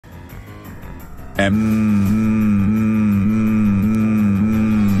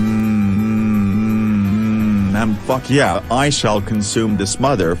Fuck yeah, I shall consume this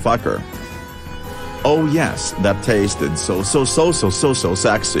motherfucker. Oh yes, that tasted so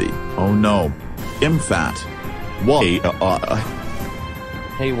sexy. Oh no. I'm fat. Why?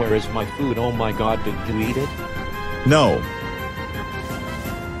 Hey, where is my food? Oh my god, did you eat it? No.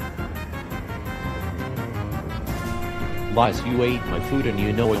 Lies, you ate my food and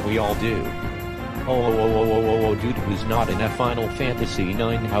you know it, we all do. Oh, dude who's not in a Final Fantasy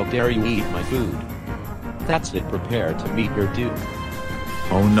 9, how dare you eat my food? That's it, prepare to meet your doom.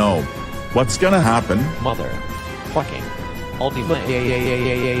 Oh no. What's gonna happen? Mother. Fucking. Ultimate.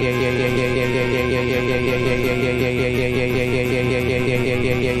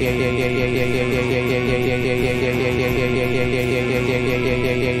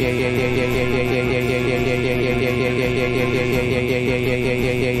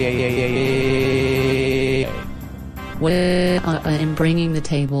 I'm bringing the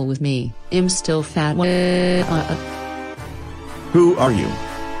table with me. I'm still fat. Who are you?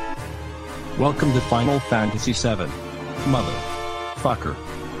 Welcome to Final Fantasy 7. Motherfucker.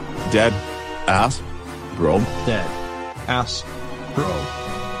 Dead ass bro. Dead ass bro.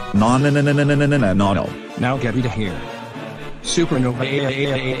 No. Now get me to here. Supernova.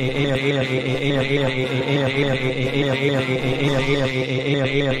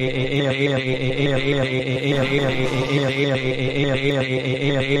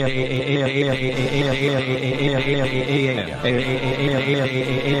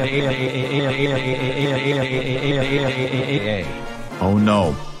 Oh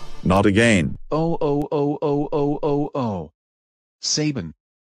no. Not again. Oh. Sabin.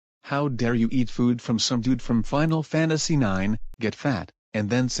 How dare you eat food from some dude from Final Fantasy 9, get fat, and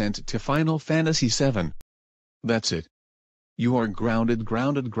then sent to Final Fantasy 7. That's it. You are grounded for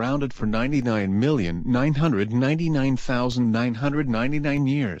 99,999,999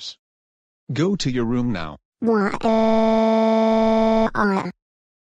 years. Go to your room now.